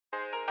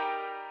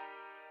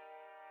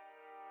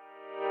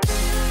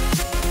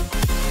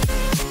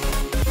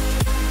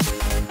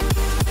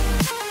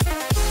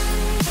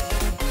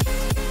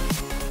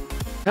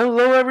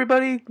Hello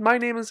everybody, my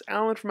name is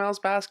Alan from Al's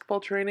Basketball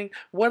Training.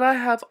 What I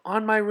have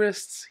on my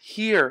wrists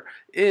here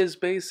is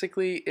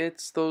basically,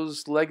 it's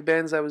those leg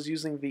bands I was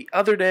using the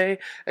other day,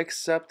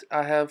 except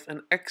I have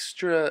an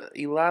extra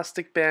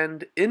elastic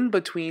band in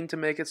between to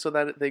make it so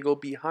that they go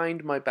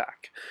behind my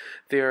back.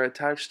 They are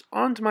attached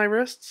onto my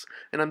wrists,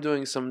 and I'm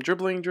doing some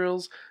dribbling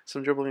drills,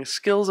 some dribbling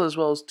skills, as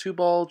well as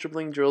 2-ball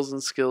dribbling drills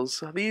and skills.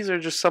 So these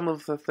are just some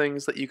of the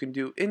things that you can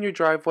do in your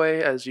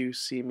driveway as you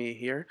see me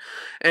here.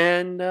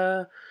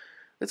 And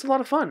it's a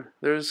lot of fun.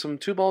 There's some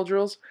 2-ball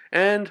drills,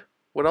 and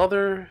what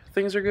other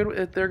things they're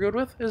good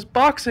with is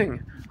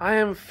boxing. I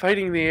am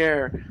fighting the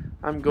air.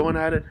 I'm going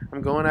at it,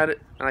 and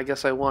I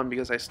guess I won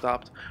because I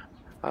stopped.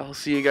 I'll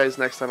see you guys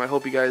next time. I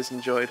hope you guys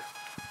enjoyed.